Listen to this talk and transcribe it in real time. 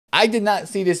I did not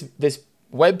see this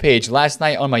webpage last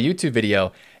night on my YouTube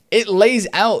video. It lays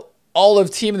out all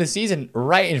of Team of the Season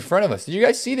right in front of us. Did you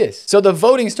guys see this? So the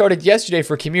voting started yesterday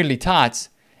for Community Tots,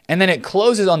 and then it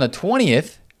closes on the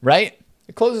 20th, right?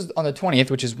 It closes on the 20th,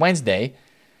 which is Wednesday.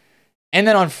 And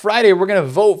then on Friday, we're going to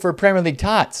vote for Premier League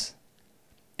Tots.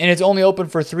 And it's only open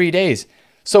for 3 days.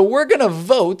 So we're going to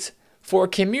vote for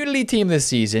Community Team of the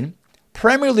Season,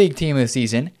 Premier League Team of the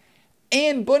Season,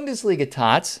 and Bundesliga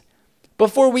Tots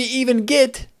before we even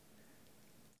get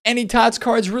any Tots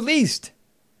cards released.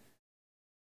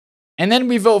 And then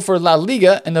we vote for La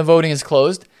Liga, and the voting is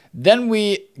closed. Then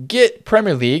we get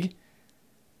Premier League.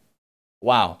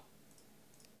 Wow.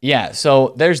 Yeah,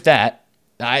 so there's that.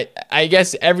 I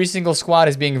guess every single squad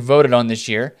is being voted on this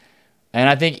year. And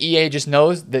I think EA just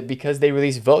knows that because they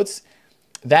release votes,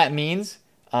 that means...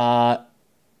 I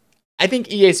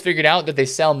think EA's figured out that they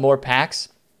sell more packs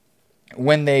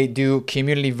when they do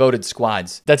community voted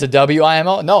squads. That's a W,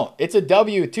 IMO? No, it's a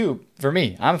W too for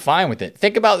me. I'm fine with it.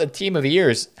 Think about the Team of the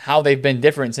Years, how they've been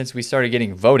different since we started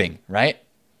getting voting, right?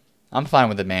 I'm fine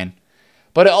with it, man.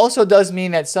 But it also does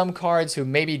mean that some cards who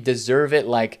maybe deserve it,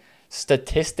 like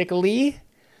statistically,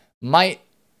 might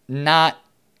not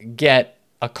get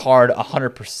a card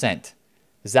 100%.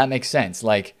 Does that make sense?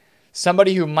 Like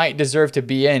somebody who might deserve to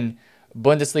be in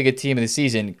Bundesliga Team of the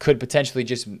Season could potentially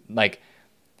just like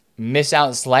miss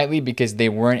out slightly because they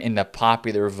weren't in the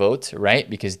popular vote, right?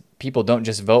 Because people don't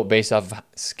just vote based off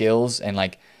skills and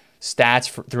like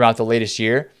stats throughout the latest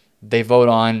year. They vote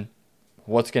on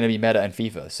what's going to be meta in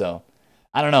FIFA. So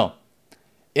I don't know.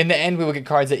 In the end, we will get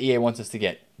cards that EA wants us to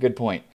get. Good point.